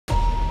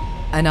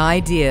An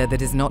idea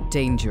that is not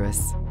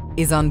dangerous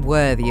is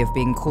unworthy of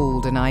being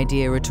called an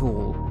idea at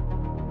all.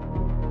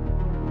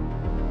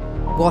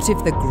 What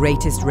if the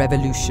greatest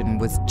revolution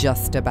was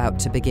just about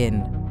to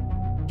begin?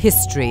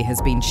 History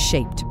has been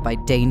shaped by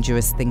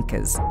dangerous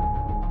thinkers.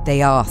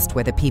 They asked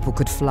whether people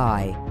could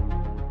fly,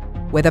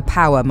 whether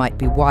power might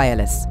be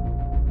wireless,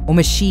 or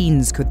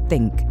machines could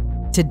think.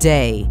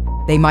 Today,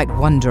 they might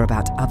wonder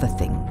about other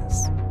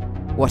things.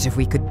 What if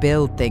we could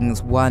build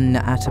things one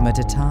atom at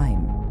a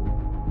time?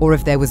 Or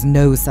if there was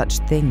no such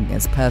thing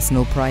as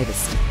personal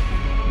privacy?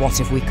 What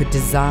if we could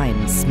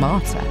design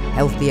smarter,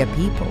 healthier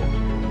people?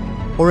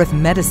 Or if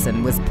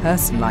medicine was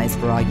personalized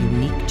for our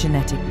unique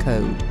genetic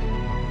code?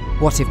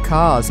 What if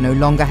cars no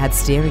longer had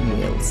steering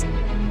wheels?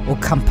 Or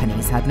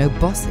companies had no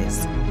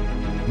bosses?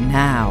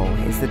 Now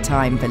is the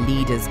time for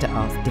leaders to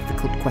ask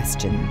difficult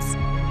questions.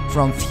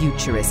 From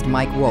Futurist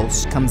Mike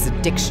Walsh comes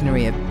a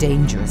dictionary of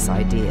dangerous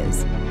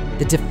ideas,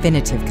 the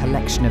definitive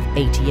collection of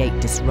 88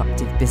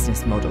 disruptive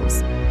business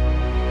models,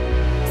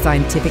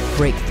 scientific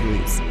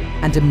breakthroughs,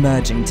 and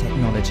emerging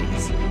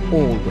technologies,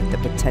 all with the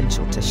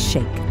potential to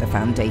shake the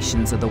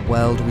foundations of the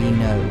world we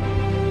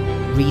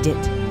know. Read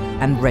it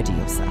and ready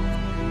yourself.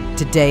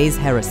 Today's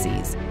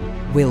heresies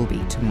will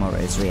be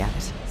tomorrow's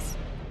reality.